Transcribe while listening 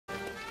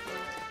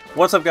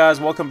What's up, guys?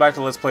 Welcome back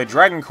to Let's Play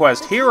Dragon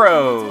Quest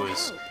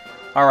Heroes!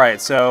 Alright,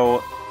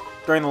 so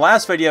during the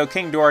last video,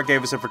 King Dora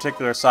gave us a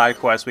particular side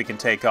quest we can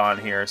take on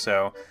here,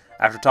 so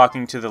after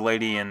talking to the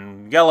lady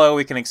in yellow,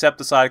 we can accept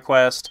the side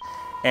quest,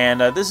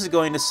 and this is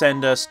going to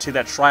send us to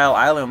that Trial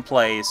Island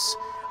place,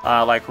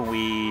 like when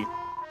we,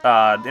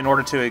 in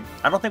order to,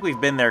 I don't think we've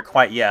been there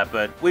quite yet,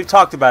 but we've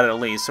talked about it at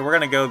least, so we're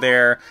going to go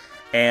there,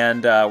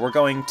 and we're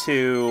going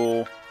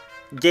to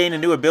gain a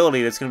new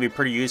ability that's going to be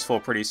pretty useful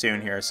pretty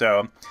soon here.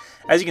 So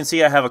as you can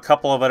see, I have a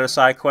couple of other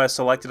side quests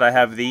selected. I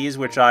have these,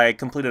 which I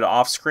completed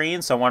off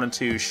screen, so I wanted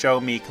to show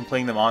me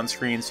completing them on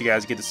screen so you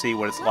guys get to see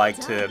what it's like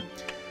to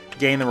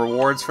gain the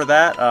rewards for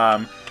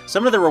that.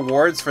 Some of the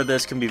rewards for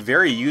this can be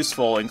very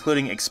useful,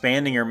 including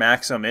expanding your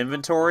maximum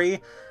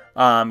inventory,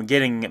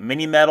 getting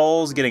mini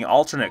medals, getting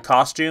alternate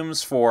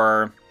costumes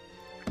for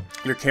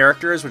your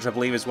characters, which I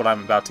believe is what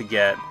I'm about to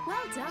get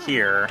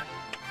here.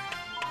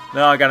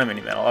 No, I got a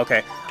mini medal.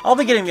 Okay. I'll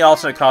be getting the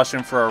alternate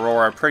costume for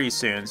Aurora pretty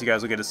soon, so you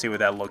guys will get to see what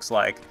that looks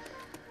like.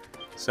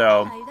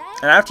 So,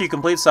 and after you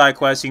complete side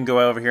quests, you can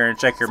go over here and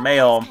check your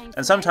mail,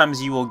 and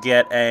sometimes you will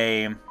get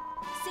a...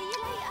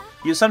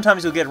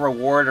 sometimes you'll get a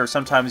reward, or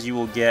sometimes you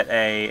will get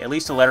at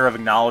least a letter of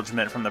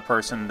acknowledgement from the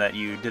person that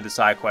you did the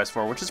side quest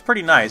for, which is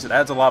pretty nice. It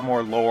adds a lot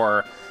more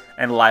lore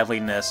and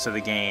liveliness to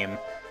the game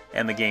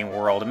and the game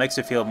world. It makes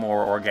it feel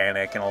more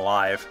organic and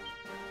alive.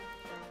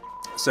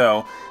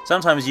 So,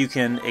 sometimes you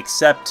can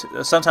accept,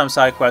 sometimes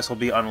side quests will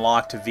be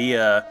unlocked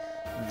via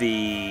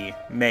the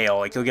mail.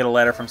 Like, you'll get a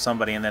letter from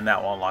somebody and then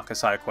that will unlock a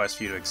side quest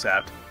for you to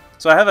accept.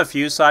 So I have a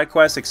few side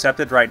quests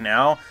accepted right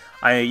now.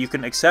 You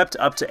can accept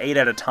up to 8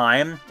 at a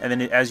time, and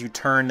then as you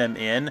turn them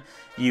in,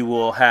 you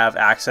will have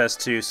access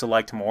to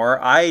select more.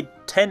 I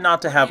tend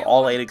not to have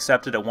all 8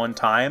 accepted at one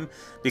time,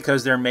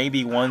 because there may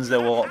be ones that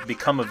will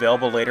become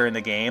available later in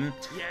the game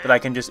that I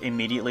can just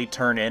immediately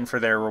turn in for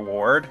their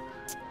reward,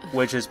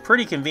 which is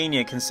pretty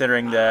convenient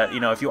considering that, you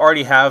know, if you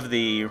already have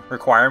the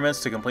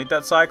requirements to complete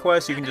that side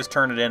quest, you can just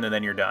turn it in and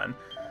then you're done.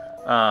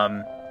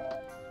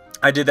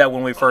 I did that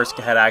when we first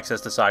had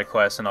access to side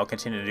quests, and I'll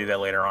continue to do that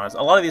later on.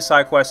 A lot of these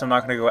side quests I'm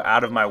not going to go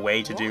out of my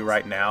way to do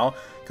right now,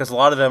 because a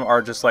lot of them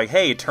are just like,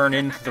 hey, turn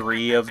in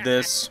 3 of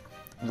this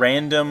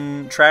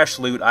random trash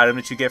loot item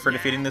that you get for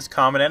defeating this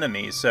common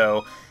enemy.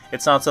 So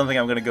it's not something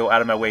I'm going to go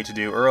out of my way to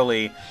do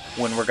early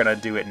when we're going to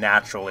do it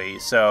naturally.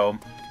 So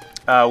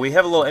we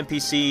have a little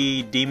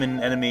NPC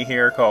demon enemy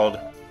here called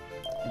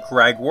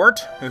Gragwort,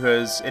 who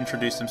has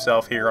introduced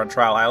himself here on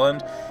Trial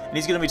Island, and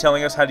he's going to be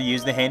telling us how to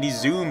use the handy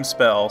zoom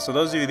spell. So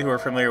those of you who are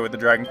familiar with the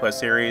Dragon Quest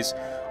series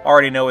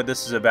already know what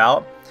this is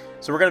about.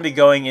 So we're going to be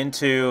going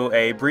into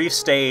a brief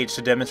stage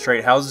to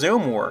demonstrate how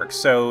zoom works.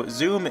 So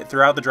zoom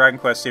throughout the Dragon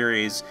Quest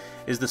series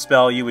is the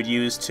spell you would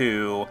use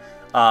to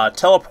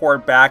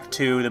teleport back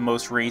to the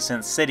most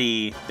recent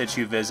city that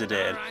you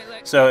visited.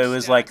 So it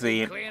was like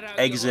the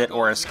exit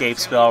or escape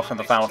spell from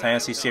the Final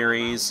Fantasy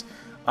series.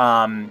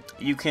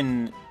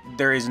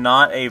 There is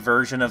not a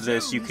version of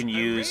this you can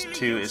use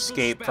to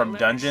escape from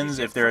dungeons.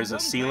 If there is a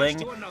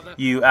ceiling,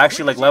 you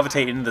actually like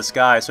levitate into the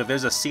sky. So if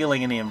there's a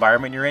ceiling in the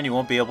environment you're in, you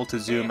won't be able to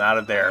zoom out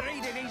of there.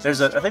 I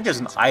think there's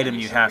an item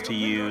you have to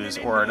use,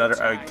 or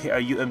another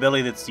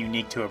ability that's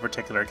unique to a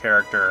particular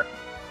character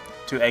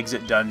to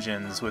exit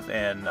dungeons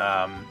within.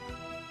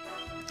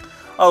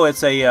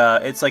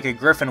 It's like a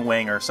griffin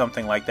wing or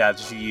something like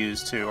that you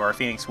use to, or a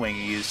phoenix wing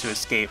you use to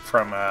escape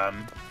from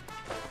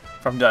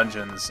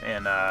dungeons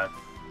in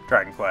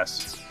Dragon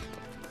Quest.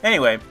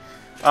 Anyway,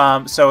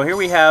 so here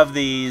we have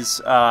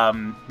these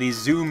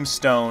zoom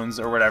stones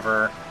or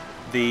whatever,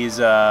 these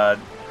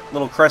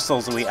little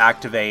crystals that we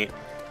activate,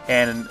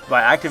 and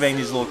by activating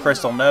these little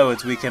crystal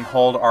nodes, we can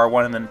hold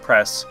R1 and then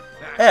press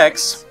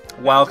X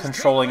while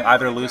controlling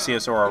either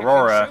Lucius or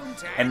Aurora,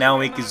 and now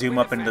we can zoom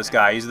up into the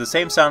sky. Uses the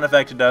same sound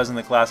effect it does in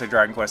the classic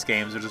Dragon Quest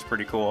games, which is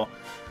pretty cool.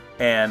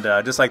 And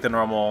just like the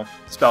normal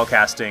spell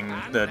casting,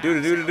 the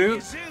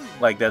doo-doo-doo-doo-doo,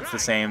 like that's the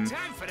same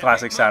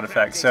classic sound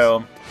effect.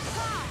 So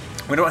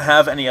we don't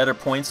have any other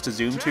points to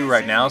zoom to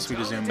right now, so we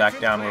just zoom back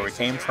down where we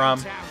came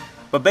from.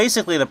 But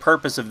basically the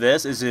purpose of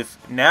this is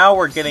if now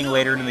we're getting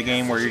later into the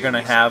game where you're going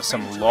to have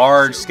some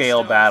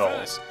large-scale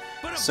battles.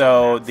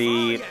 So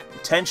the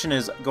tension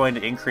is going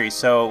to increase.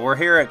 So we're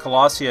here at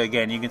Colossia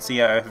again. You can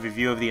see I have a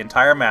view of the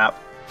entire map,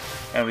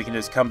 and we can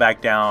just come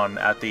back down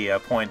at the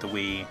point that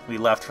we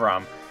left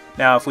from.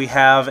 Now, if we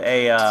have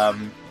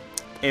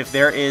if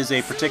there is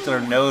a particular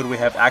node we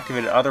have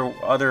activated in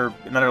other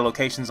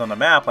locations on the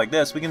map like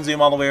this, we can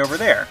zoom all the way over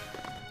there.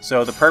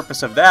 So the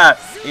purpose of that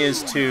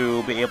is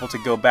to be able to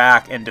go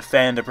back and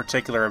defend a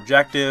particular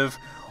objective,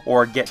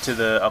 or get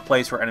to a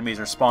place where enemies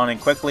are spawning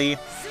quickly.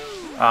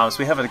 So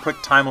we have a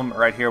quick time limit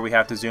right here we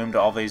have to zoom to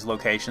all these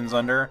locations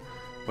under,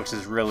 which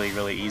is really,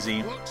 really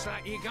easy.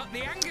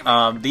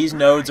 These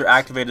nodes are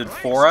activated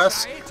for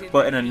us,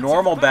 but in a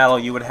normal battle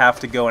you would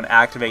have to go and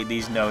activate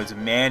these nodes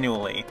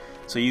manually.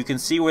 So you can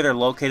see where they're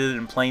located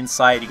in plain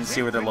sight, you can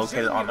see where they're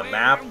located on the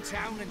map.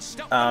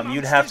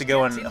 You'd have to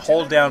go and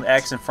hold down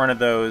X in front of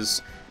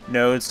those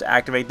nodes to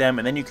activate them,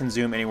 and then you can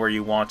zoom anywhere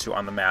you want to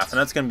on the map. And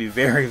that's going to be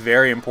very,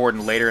 very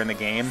important later in the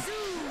game.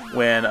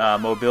 when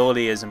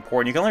mobility is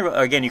important. You can only,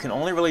 again, you can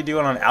only really do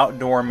it on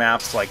outdoor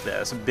maps like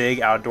this,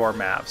 big outdoor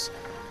maps.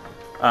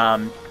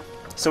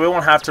 So we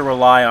won't have to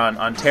rely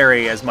on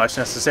Terry as much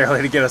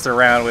necessarily to get us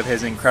around with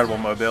his incredible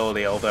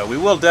mobility, although we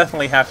will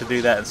definitely have to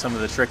do that in some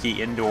of the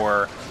tricky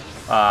indoor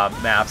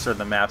maps, or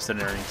the maps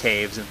that are in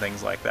caves and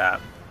things like that.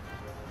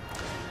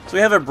 So we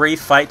have a brief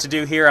fight to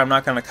do here. I'm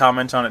not going to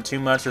comment on it too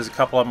much. There's a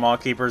couple of Maw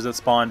Keepers that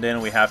spawned in.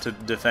 We have to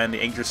defend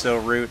the Yggdrasil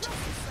route.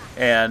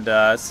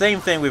 And same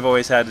thing we've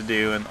always had to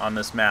do on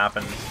this map.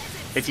 And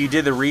if you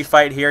did the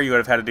refight here, you would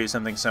have had to do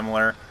something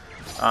similar.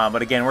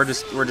 But again, we're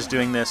just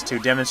doing this to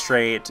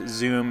demonstrate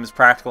Zoom's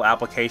practical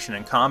application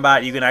in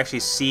combat. You can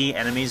actually see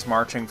enemies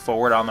marching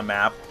forward on the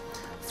map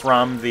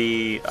from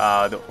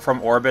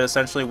from orbit,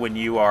 essentially, when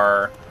you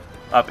are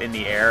up in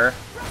the air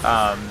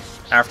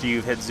after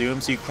you've hit Zoom,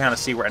 so you can kind of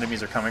see where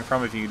enemies are coming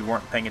from if you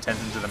weren't paying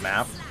attention to the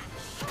map.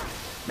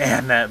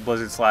 Man, that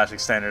Blizzard Slash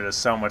extender does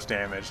so much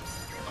damage.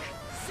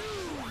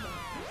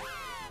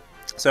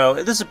 So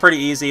this is pretty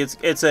easy.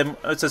 It's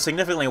a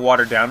significantly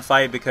watered down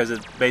fight because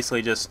it's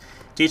basically just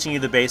teaching you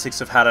the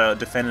basics of how to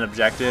defend an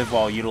objective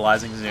while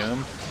utilizing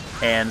Zoom.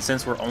 And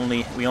since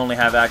we only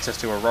have access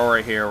to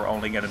Aurora here, we're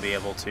only going to be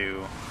able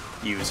to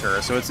use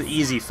her. So it's an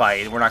easy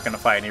fight. We're not going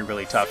to fight any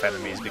really tough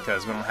enemies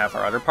because we don't have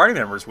our other party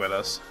members with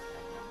us.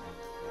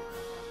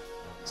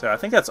 So I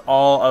think that's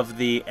all of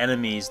the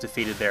enemies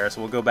defeated there.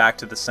 So we'll go back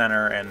to the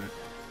center and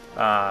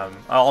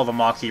all the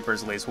Maw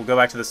Keepers at least. We'll go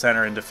back to the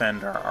center and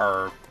defend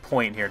our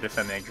point here,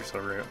 defend the Yggdrasil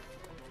route.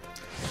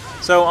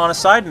 So on a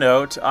side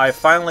note, I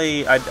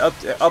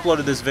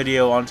uploaded this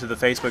video onto the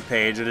Facebook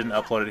page. I didn't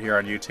upload it here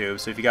on YouTube,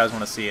 so if you guys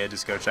want to see it,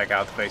 just go check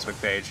out the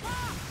Facebook page.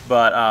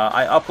 But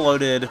I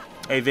uploaded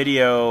a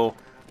video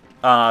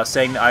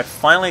saying that I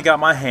finally got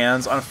my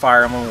hands on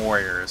Fire Emblem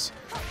Warriors.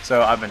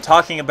 So I've been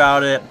talking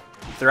about it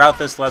throughout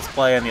this Let's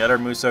Play and the other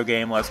Musou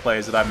game Let's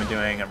Plays that I've been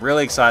doing. I'm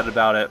really excited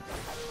about it.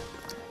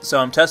 So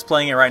I'm test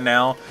playing it right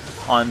now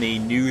on the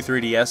new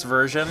 3DS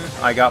version.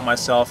 I got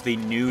myself the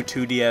new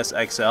 2DS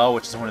XL,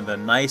 which is one of the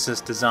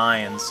nicest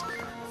designs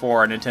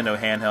for a Nintendo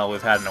handheld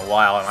we've had in a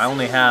while. And I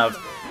only have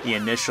the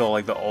initial,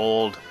 like the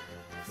old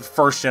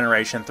first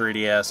generation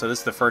 3DS, so this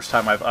is the first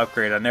time I've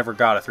upgraded. I never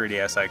got a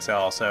 3DS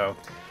XL, so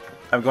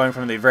I'm going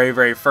from the very,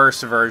 very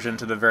first version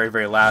to the very,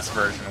 very last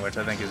version, which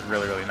I think is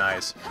really, really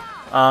nice.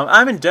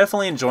 I'm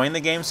definitely enjoying the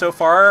game so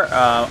far.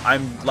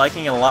 I'm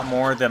liking it a lot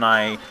more than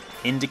I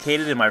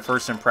indicated in my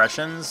first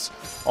impressions,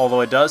 although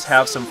it does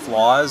have some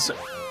flaws,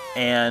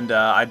 and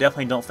I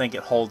definitely don't think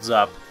it holds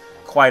up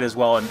quite as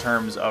well in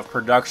terms of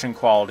production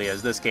quality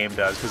as this game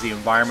does, because the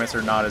environments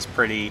are not as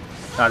pretty,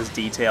 not as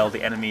detailed,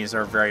 the enemies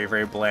are very,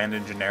 very bland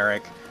and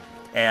generic,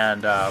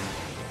 and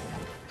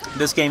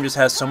this game just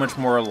has so much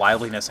more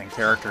liveliness and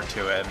character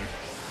to it. And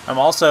I'm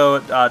also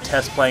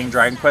test playing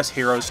Dragon Quest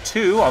Heroes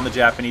 2 on the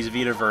Japanese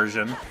Vita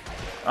version.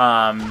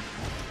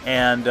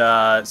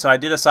 So I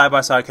did a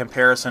side-by-side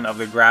comparison of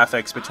the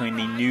graphics between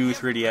the new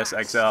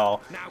 3DS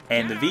XL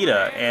and the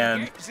Vita,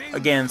 and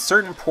again,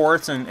 certain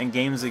ports and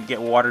games that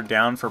get watered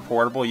down for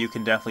portable, you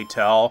can definitely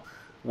tell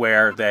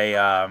where they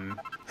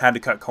had to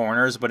cut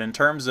corners, but in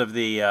terms of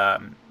the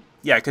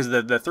yeah, because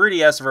the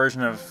 3DS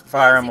version of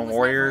Fire Emblem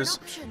Warriors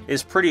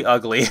is pretty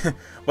ugly,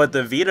 but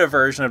the Vita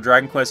version of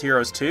Dragon Quest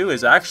Heroes 2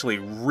 is actually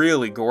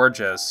really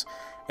gorgeous.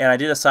 And I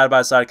did a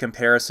side-by-side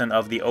comparison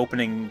of the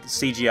opening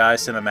CGI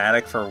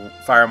cinematic for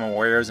Fire Emblem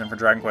Warriors and for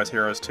Dragon Quest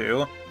Heroes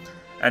 2.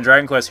 And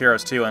Dragon Quest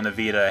Heroes 2 on the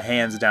Vita,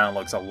 hands down,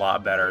 looks a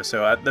lot better.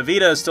 So the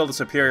Vita is still the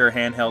superior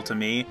handheld to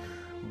me,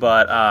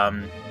 but,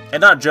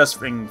 and not just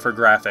for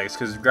graphics,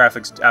 because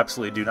graphics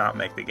absolutely do not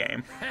make the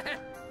game.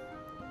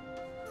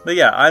 But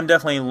yeah, I'm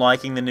definitely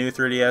liking the new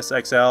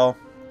 3DS XL.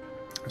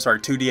 I'm sorry,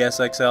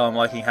 2DS XL. I'm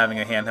liking having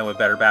a handheld with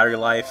better battery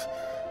life.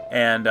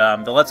 And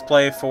the Let's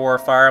Play for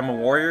Fire Emblem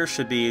Warriors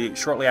should be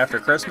shortly after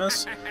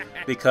Christmas,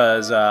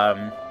 because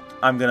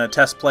I'm going to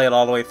test play it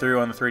all the way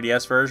through on the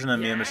 3DS version,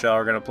 and me and Michelle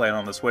are going to play it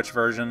on the Switch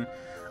version.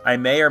 I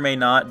may or may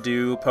not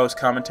do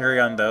post-commentary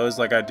on those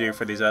like I do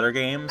for these other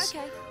games,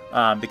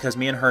 because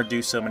me and her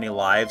do so many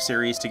live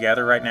series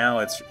together right now,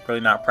 it's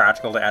really not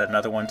practical to add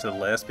another one to the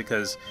list,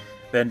 because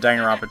then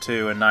Danganronpa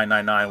 2 and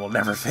 999 will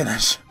never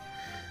finish.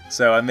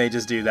 So I may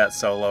just do that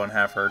solo and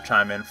have her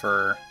chime in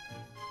for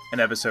an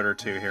episode or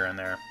two here and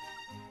there.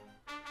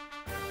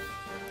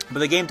 But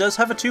the game does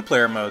have a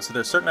two-player mode, so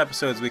there's certain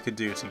episodes we could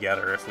do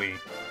together if we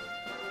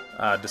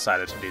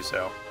decided to do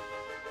so.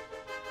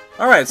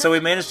 Alright, so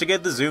we managed to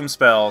get the Zoom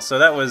spell, so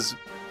that was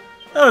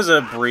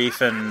a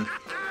brief and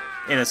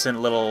innocent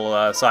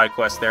little side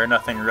quest there.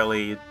 Nothing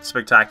really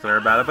spectacular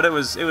about it, but it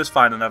was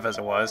fine enough as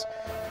it was.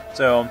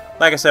 So,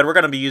 like I said, we're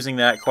going to be using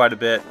that quite a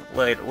bit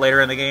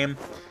later in the game,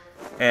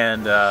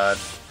 and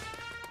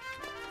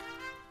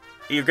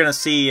you're going to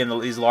see in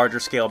these larger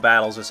scale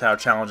battles just how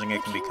challenging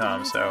it can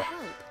become. So,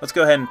 let's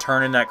go ahead and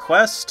turn in that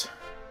quest.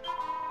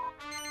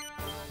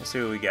 Let's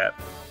see what we get.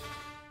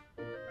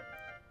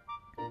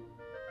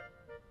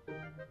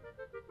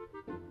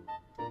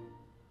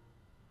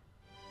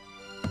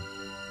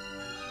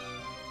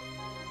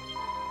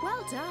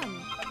 Well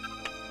done.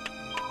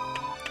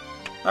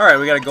 Alright,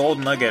 we got a gold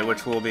nugget,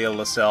 which we'll be able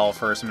to sell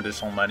for some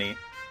additional money.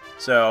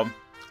 So,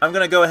 I'm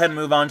going to go ahead and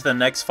move on to the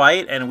next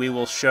fight, and we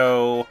will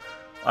show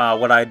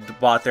what I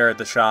bought there at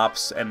the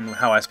shops and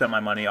how I spent my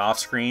money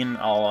off-screen.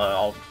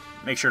 I'll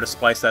make sure to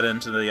splice that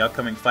into the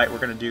upcoming fight we're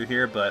going to do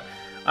here, but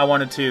I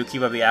wanted to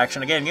keep up the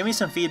action. Again, give me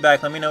some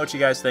feedback. Let me know what you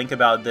guys think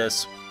about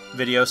this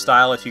video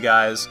style, if you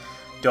guys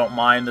don't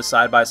mind the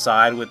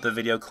side-by-side with the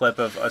video clip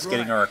of us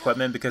getting our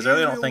equipment, because I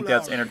really don't think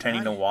that's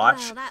entertaining to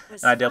watch,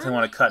 and I definitely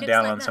want to cut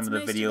down on some of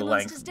the video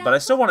length, but I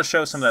still want to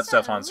show some of that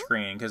stuff on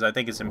screen, because I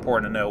think it's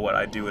important to know what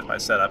I do with my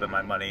setup and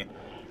my money.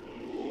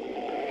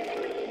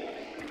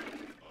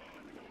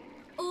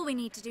 All we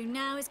need to do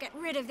now is get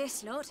rid of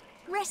this lot,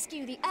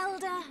 rescue the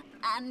Elder,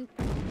 and...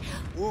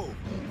 Whoa.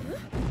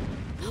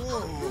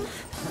 Whoa.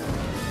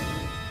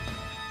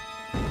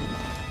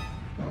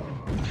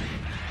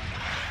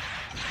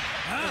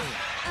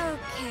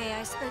 Okay,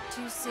 I spoke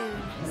too soon.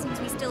 Seems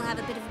we still have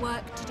a bit of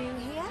work to do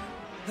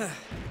here.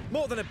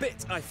 More than a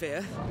bit, I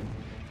fear.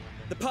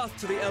 The path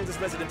to the Elder's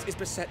residence is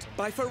beset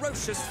by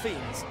ferocious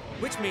fiends,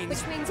 which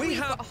means we've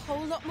got a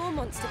whole lot more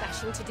monster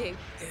bashing to do.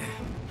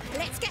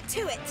 Let's get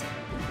to it.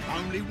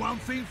 Only one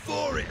thing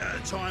for it at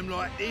a time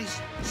like this.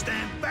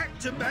 Stand back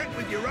to back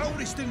with your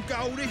oldest and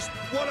goldest,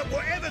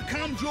 whatever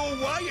comes your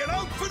way, and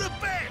hope for the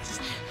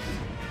best.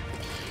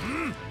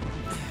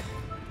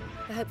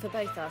 I hope for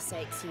both our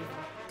sakes you've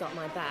got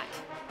my back.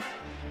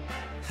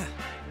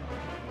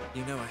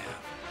 You know I have.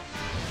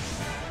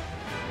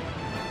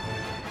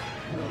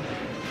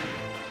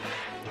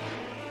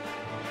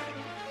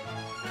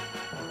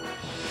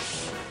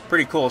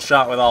 Pretty cool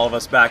shot with all of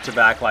us back to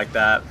back like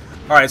that.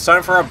 Alright, it's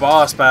time for our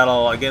boss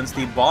battle against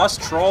the Boss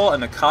Troll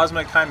and the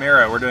Cosmic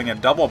Chimera. We're doing a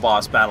double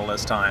boss battle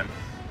this time.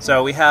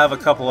 So we have a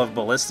couple of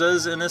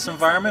ballistas in this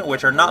environment,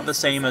 which are not the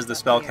same as the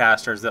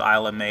spellcasters that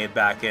Isla made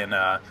back in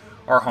our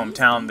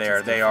hometown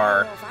there.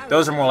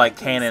 Those are more like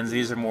cannons.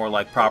 These are more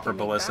like proper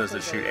ballistas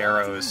that shoot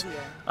arrows.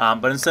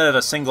 But instead of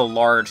a single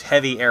large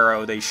heavy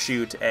arrow, they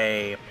shoot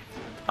a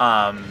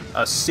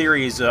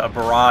series, a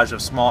barrage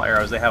of small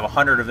arrows. They have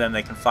 100 of them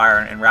they can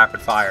fire in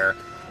rapid fire,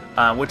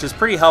 which is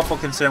pretty helpful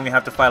considering we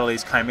have to fight all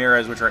these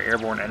chimeras, which are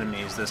airborne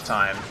enemies this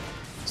time.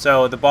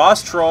 So the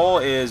boss troll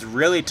is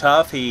really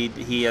tough.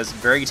 He is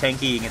very tanky.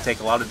 He can take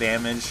a lot of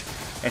damage,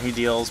 and he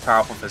deals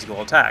powerful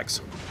physical attacks.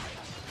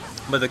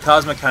 But the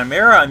Cosmic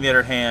Chimera, on the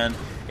other hand,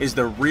 is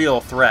the real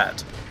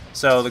threat.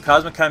 So the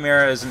Cosmic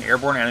Chimera is an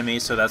airborne enemy,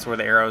 so that's where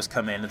the arrows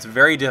come in. It's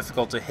very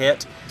difficult to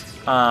hit.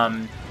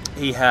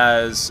 He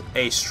has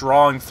a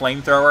strong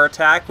flamethrower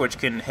attack, which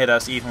can hit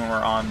us even when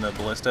we're on the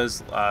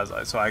ballistas.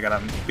 So I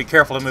gotta be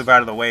careful to move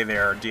out of the way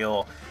there,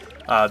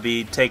 or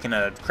be taking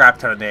a crap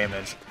ton of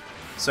damage.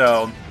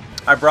 So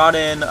I brought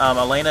in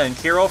Elena and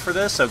Kirill for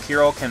this, so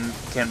Kirill can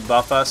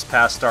buff us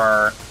past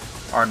our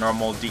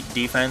normal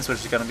defense, which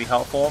is going to be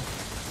helpful.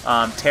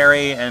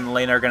 Terry and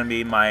Elena are going to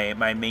be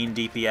my main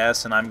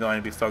DPS, and I'm going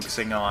to be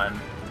focusing on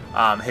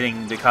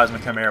hitting the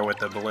Cosmic Chimera with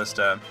the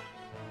ballista.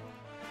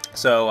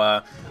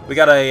 So we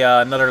got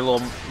another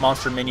little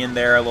monster minion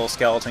there, a little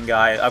skeleton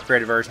guy,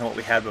 upgraded version of what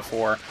we had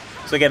before.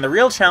 So again, the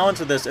real challenge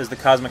with this is the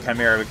Cosmic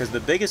Chimera, because the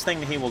biggest thing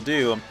that he will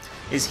do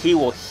is he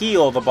will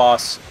heal the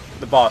boss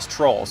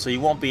troll, so you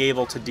won't be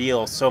able to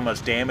deal so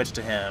much damage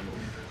to him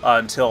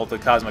until the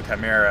Cosmic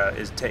Chimera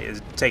is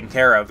taken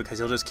care of, because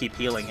he'll just keep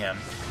healing him.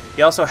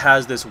 He also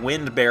has this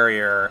wind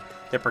barrier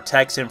that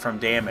protects him from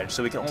damage,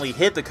 so we can only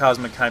hit the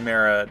Cosmic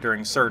Chimera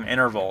during certain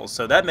intervals.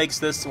 So that makes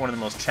this one of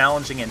the most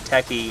challenging and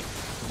techy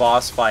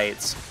boss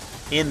fights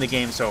in the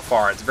game so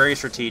far. It's very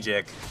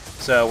strategic.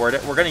 So we're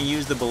going to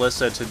use the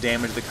ballista to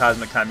damage the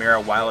Cosmic Chimera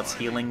while it's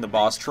healing the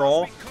boss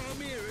troll.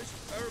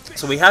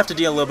 So we have to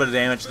deal a little bit of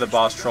damage to the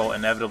boss troll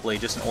inevitably,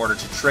 just in order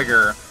to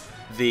trigger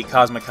the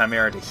Cosmic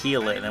Chimera to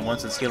heal it, and then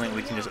once it's healing,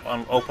 we can just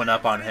open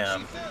up on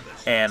him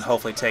and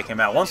hopefully take him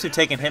out. Once we've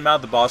taken him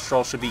out, the boss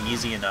troll should be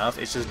easy enough.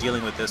 It's just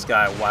dealing with this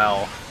guy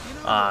while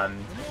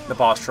the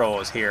boss troll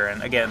is here.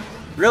 And again,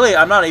 really,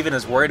 I'm not even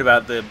as worried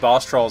about the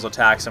boss troll's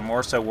attacks. I'm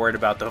more so worried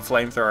about the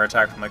flamethrower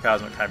attack from the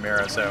Cosmic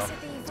Chimera. So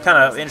it's kind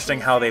of interesting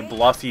how they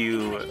bluff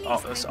you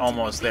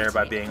almost there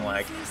by being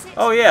like,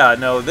 oh yeah,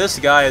 no, this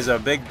guy is a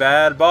big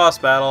bad boss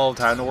battle,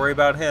 time to worry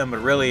about him. But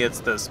really, it's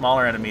the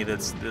smaller enemy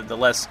that's the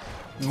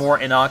more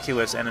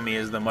innocuous enemy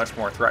is the much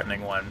more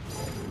threatening one.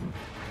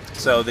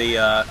 So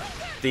the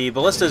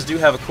ballistas do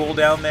have a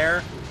cooldown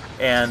there,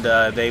 and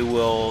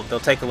they'll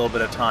take a little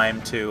bit of time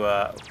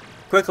to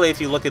quickly. If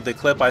you look at the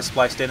clip I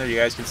spliced in there, you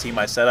guys can see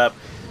my setup.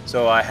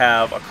 So I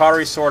have a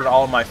cautery sword at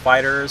all of my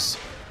fighters.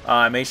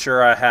 I made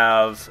sure I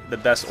have the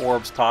best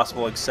orbs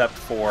possible, except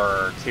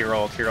for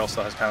Kirill. Kirill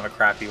still has kind of a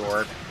crappy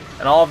orb,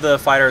 and all of the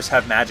fighters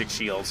have magic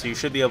shields. So you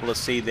should be able to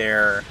see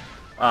there.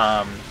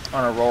 On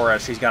Aurora,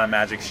 she's got a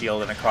magic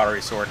shield and a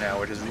cautery sword now,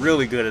 which is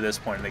really good at this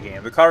point in the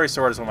game. The cautery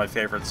sword is one of my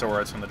favorite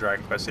swords from the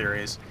Dragon Quest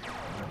series.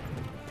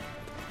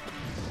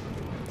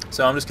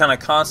 So I'm just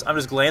I'm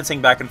just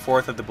glancing back and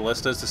forth at the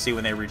ballistas to see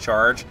when they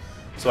recharge,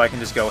 so I can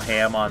just go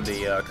ham on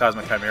the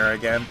Cosmic Chimera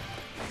again.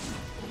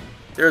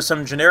 There's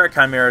some generic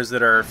chimeras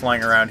that are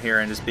flying around here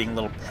and just being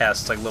little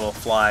pests, like little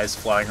flies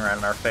flying around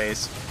in our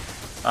face.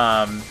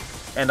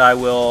 And I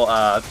will,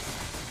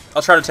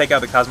 I'll try to take out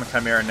the Cosmic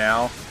Chimera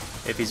now,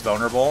 if he's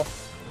vulnerable.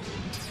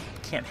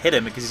 Can't hit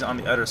him because he's on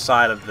the other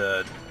side of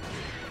the...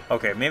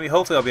 Okay, maybe,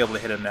 hopefully I'll be able to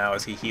hit him now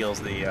as he heals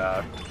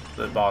the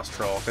boss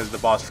troll, because the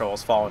boss troll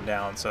has fallen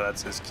down, so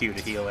that's his cue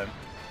to heal him.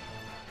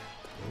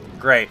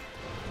 Great.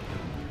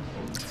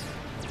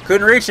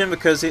 Couldn't reach him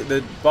because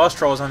the boss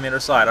troll is on the other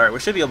side. Alright, we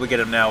should be able to get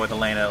him now with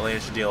Elena. Elena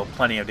should deal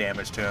plenty of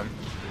damage to him.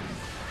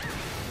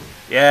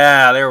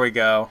 Yeah, there we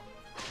go.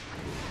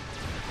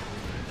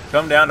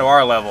 Come down to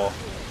our level.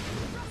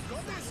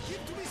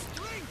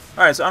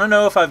 Alright, so I don't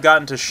know if I've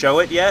gotten to show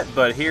it yet,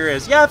 but here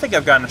is... Yeah, I think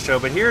I've gotten to show,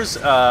 but here's...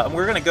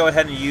 we're going to go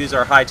ahead and use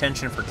our high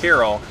tension for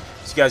Kirill,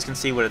 so you guys can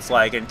see what it's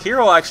like. And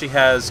Kirill actually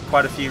has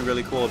quite a few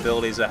really cool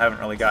abilities that I haven't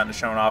really gotten to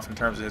shown off in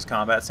terms of his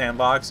combat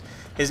sandbox.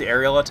 His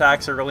aerial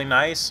attacks are really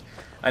nice.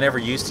 I never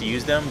used to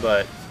use them,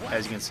 but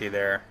as you can see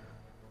there.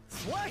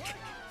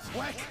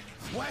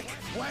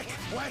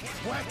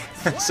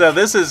 So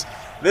this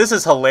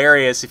is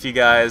hilarious if you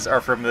guys are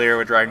familiar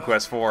with Dragon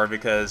Quest IV,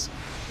 because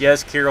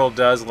yes, Kirill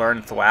does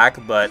learn thwack,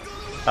 but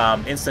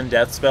instant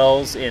death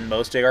spells in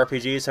most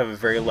JRPGs have a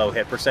very low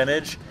hit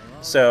percentage.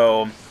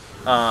 So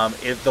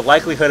if the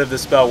likelihood of the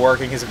spell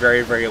working is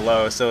very, very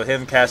low, so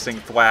him casting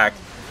thwack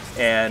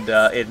and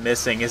it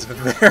missing is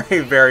very,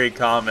 very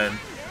common.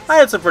 I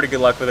had some pretty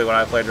good luck with it when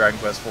I played Dragon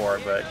Quest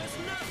IV, but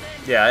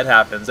yeah, it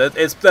happens.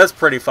 That's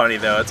pretty funny,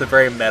 though. It's a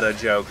very meta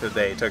joke that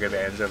they took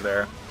advantage of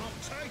there.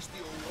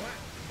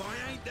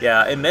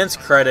 Yeah, immense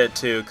credit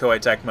to Koei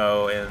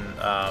Tecmo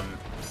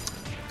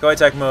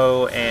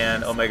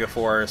and Omega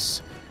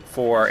Force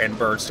and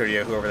Bird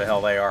Studio, whoever the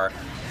hell they are,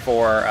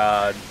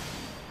 for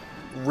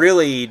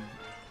really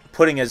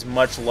putting as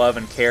much love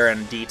and care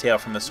and detail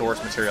from the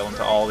source material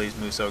into all these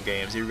Musou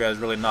games. You guys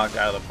really knocked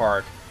out of the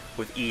park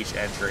with each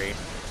entry.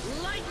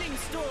 Lightning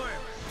storm.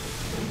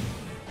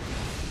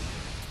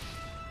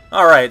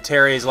 Alright,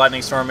 Terry's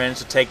Lightning Storm managed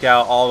to take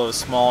out all those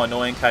small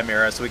annoying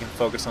chimeras, so we can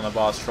focus on the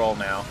boss troll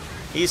now.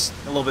 He's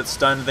a little bit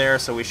stunned there,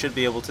 so we should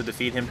be able to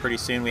defeat him pretty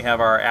soon. We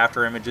have our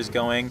after images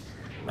going.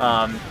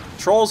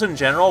 Trolls in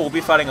general, we'll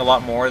be fighting a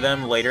lot more of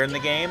them later in the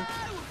game,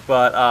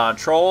 but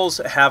trolls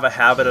have a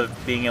habit of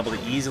being able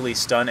to easily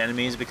stun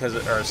enemies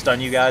or stun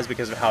you guys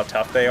because of how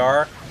tough they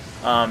are.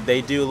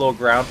 They do a little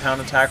ground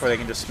pound attack where they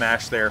can just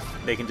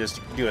they can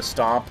just do a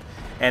stomp,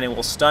 and it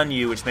will stun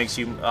you, which makes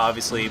you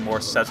obviously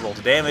more susceptible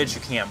to damage.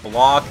 You can't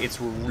block. It's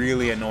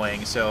really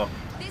annoying, so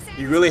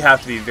you really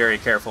have to be very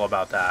careful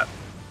about that.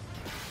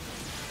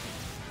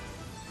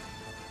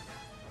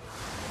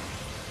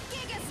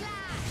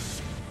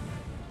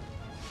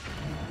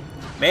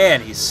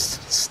 Man, he's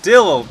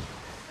still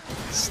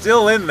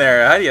in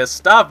there. How do you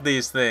stop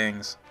these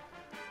things?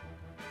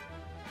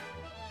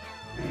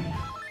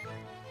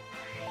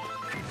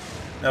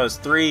 That was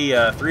three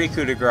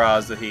coup de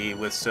grace that he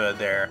withstood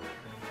there.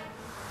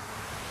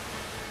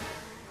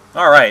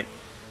 Alright,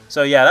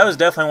 so yeah, that was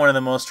definitely one of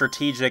the most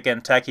strategic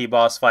and techy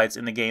boss fights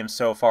in the game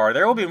so far.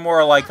 There will be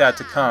more like that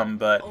to come,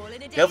 but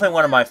definitely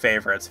one of my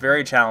favorites.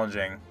 Very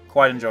challenging.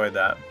 Quite enjoyed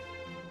that.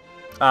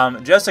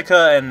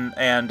 Jessica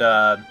and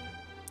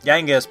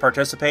Yangus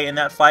participate in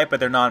that fight, but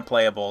they're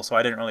non-playable, so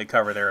I didn't really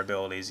cover their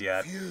abilities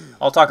yet.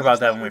 I'll talk about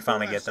that when we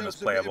finally get them as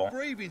playable.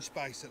 Breathing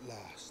space at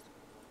last.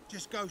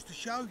 Just goes to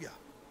show you.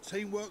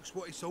 Teamwork's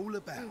what it's all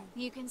about.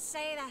 You can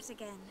say that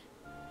again.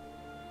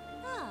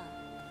 Ah.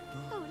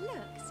 Oh,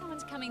 look,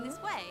 someone's coming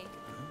this way.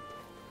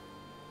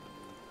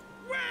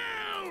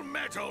 Well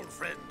met, old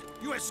friend.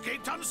 You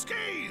escaped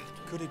unscathed.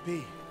 Could it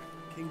be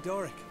King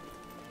Doric?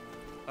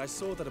 I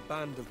saw that a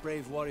band of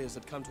brave warriors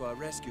had come to our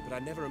rescue, but I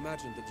never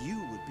imagined that you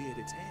would be at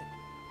its head.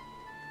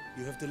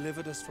 You have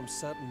delivered us from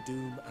certain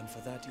doom, and for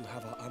that you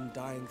have our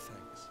undying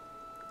thanks.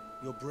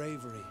 Your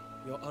bravery,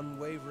 your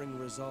unwavering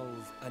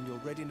resolve, and your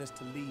readiness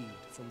to lead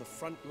from the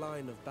front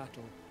line of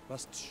battle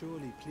must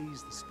surely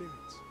please the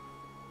spirits.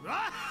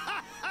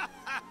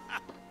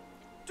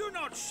 Do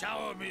not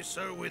shower me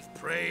so with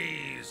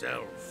praise,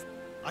 elf.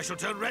 I shall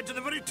turn red to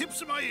the very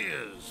tips of my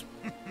ears.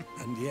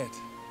 And yet,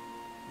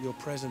 your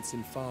presence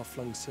in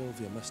far-flung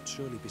Sylvia must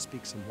surely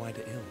bespeak some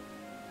wider ill.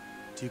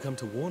 Do you come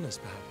to warn us,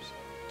 perhaps?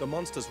 Do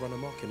monsters run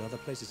amok in other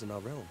places in our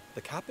realm?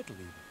 The capital,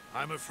 even?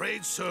 I'm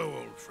afraid so,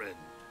 old friend.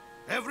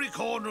 Every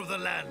corner of the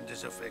land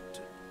is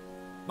affected.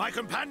 My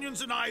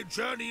companions and I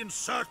journey in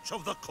search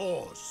of the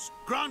cause,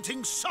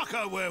 granting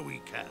succor where we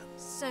can.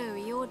 So,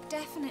 you're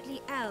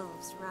definitely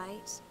elves,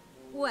 right?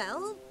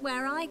 Well,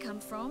 where I come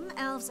from,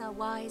 elves are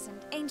wise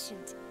and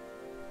ancient.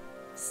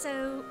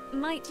 So,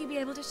 might you be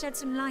able to shed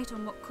some light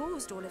on what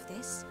caused all of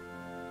this?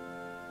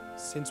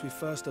 Since we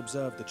first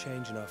observed the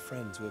change in our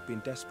friends, we have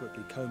been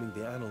desperately combing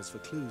the annals for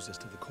clues as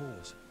to the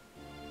cause.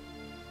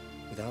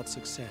 Without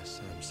success,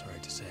 I am sorry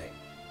to say.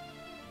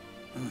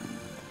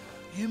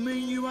 You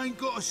mean you ain't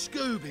got a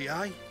Scooby,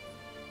 eh?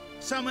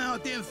 Somehow I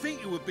didn't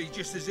think it would be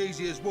just as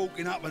easy as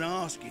walking up and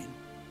asking.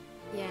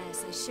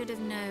 Yes, I should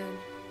have known.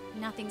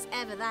 Nothing's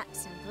ever that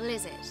simple,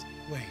 is it?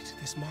 Wait,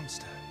 this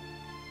monster.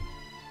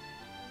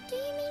 Do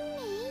you mean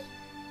me?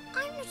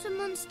 I'm not a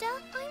monster.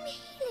 I'm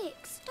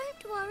Helix.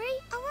 Don't worry.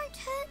 I won't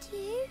hurt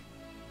you.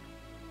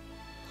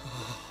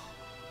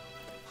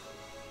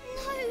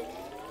 No,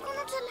 you're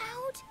not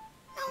allowed.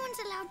 No one's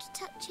allowed to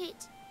touch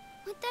it.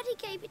 My daddy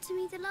gave it to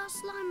me the last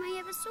time I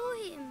ever saw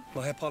him.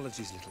 My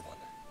apologies, little one.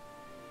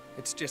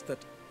 It's just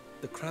that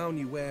the crown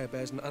you wear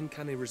bears an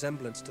uncanny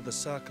resemblance to the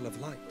Circle of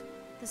Light.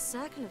 The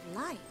Circle of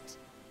Light?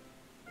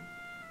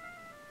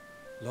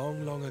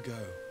 Long, long ago,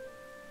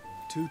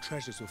 two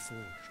treasures were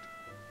forged.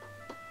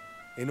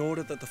 In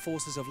order that the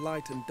forces of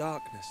light and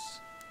darkness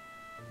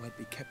might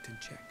be kept in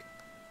check.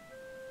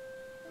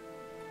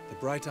 The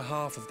brighter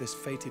half of this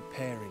fated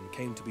pairing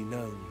came to be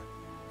known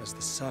as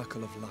the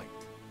Circle of Light.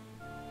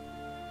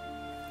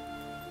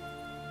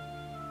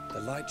 The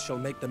light shall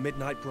make the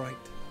midnight bright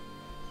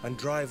and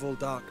drive all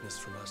darkness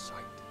from our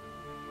sight.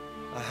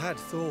 I had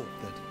thought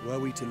that were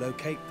we to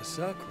locate the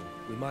circle,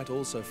 we might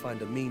also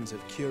find a means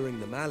of curing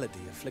the malady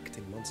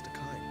afflicting monster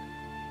kind.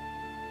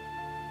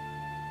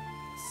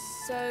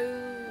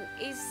 So,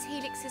 is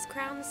Helix's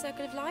crown the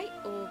Circle of Light,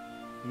 or...?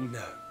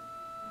 No.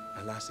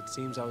 Alas, it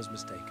seems I was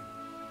mistaken.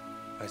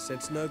 I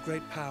sense no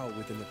great power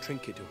within the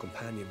trinket your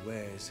companion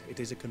wears. It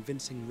is a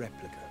convincing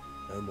replica,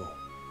 no more.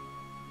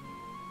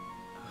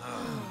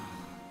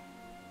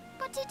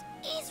 But it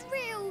is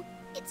real!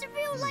 It's a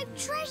real-life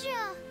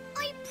treasure!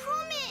 I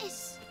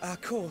promise! Our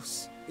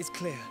course is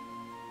clear.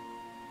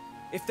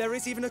 If there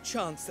is even a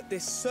chance that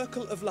this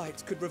Circle of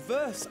Light could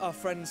reverse our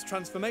friend's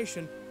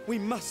transformation, we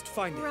must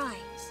find it. Right.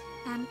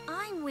 And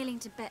I'm willing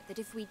to bet that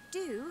if we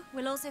do,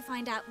 we'll also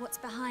find out what's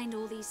behind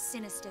all these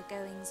sinister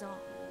goings-on.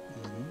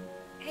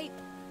 Hey,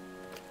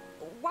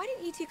 why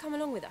don't you two come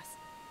along with us?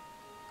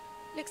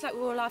 Looks like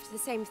we're all after the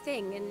same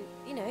thing, and,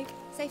 you know,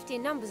 safety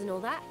in numbers and all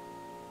that.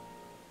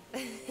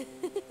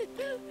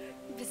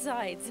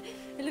 Besides,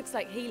 it looks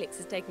like Helix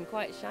has taken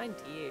quite a shine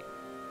to you.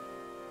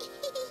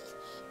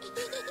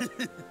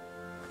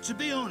 To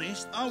be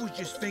honest, I was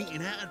just thinking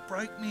how to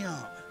break me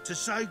heart to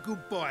say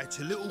goodbye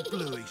to little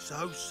Bluey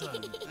so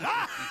soon.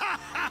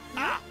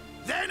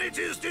 Then it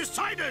is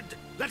decided!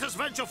 Let us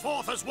venture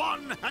forth as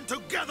one, and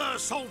together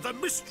solve the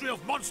mystery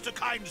of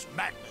monsterkind's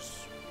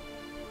madness.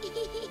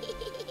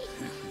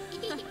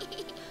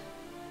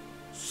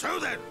 So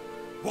then,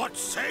 what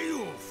say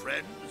you,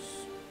 friends?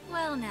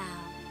 Well now,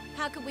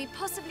 how could we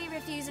possibly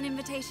refuse an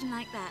invitation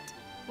like that?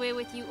 We're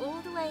with you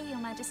all the way, Your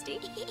Majesty.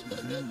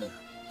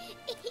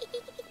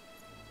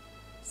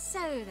 So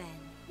then,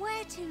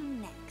 where to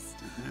next?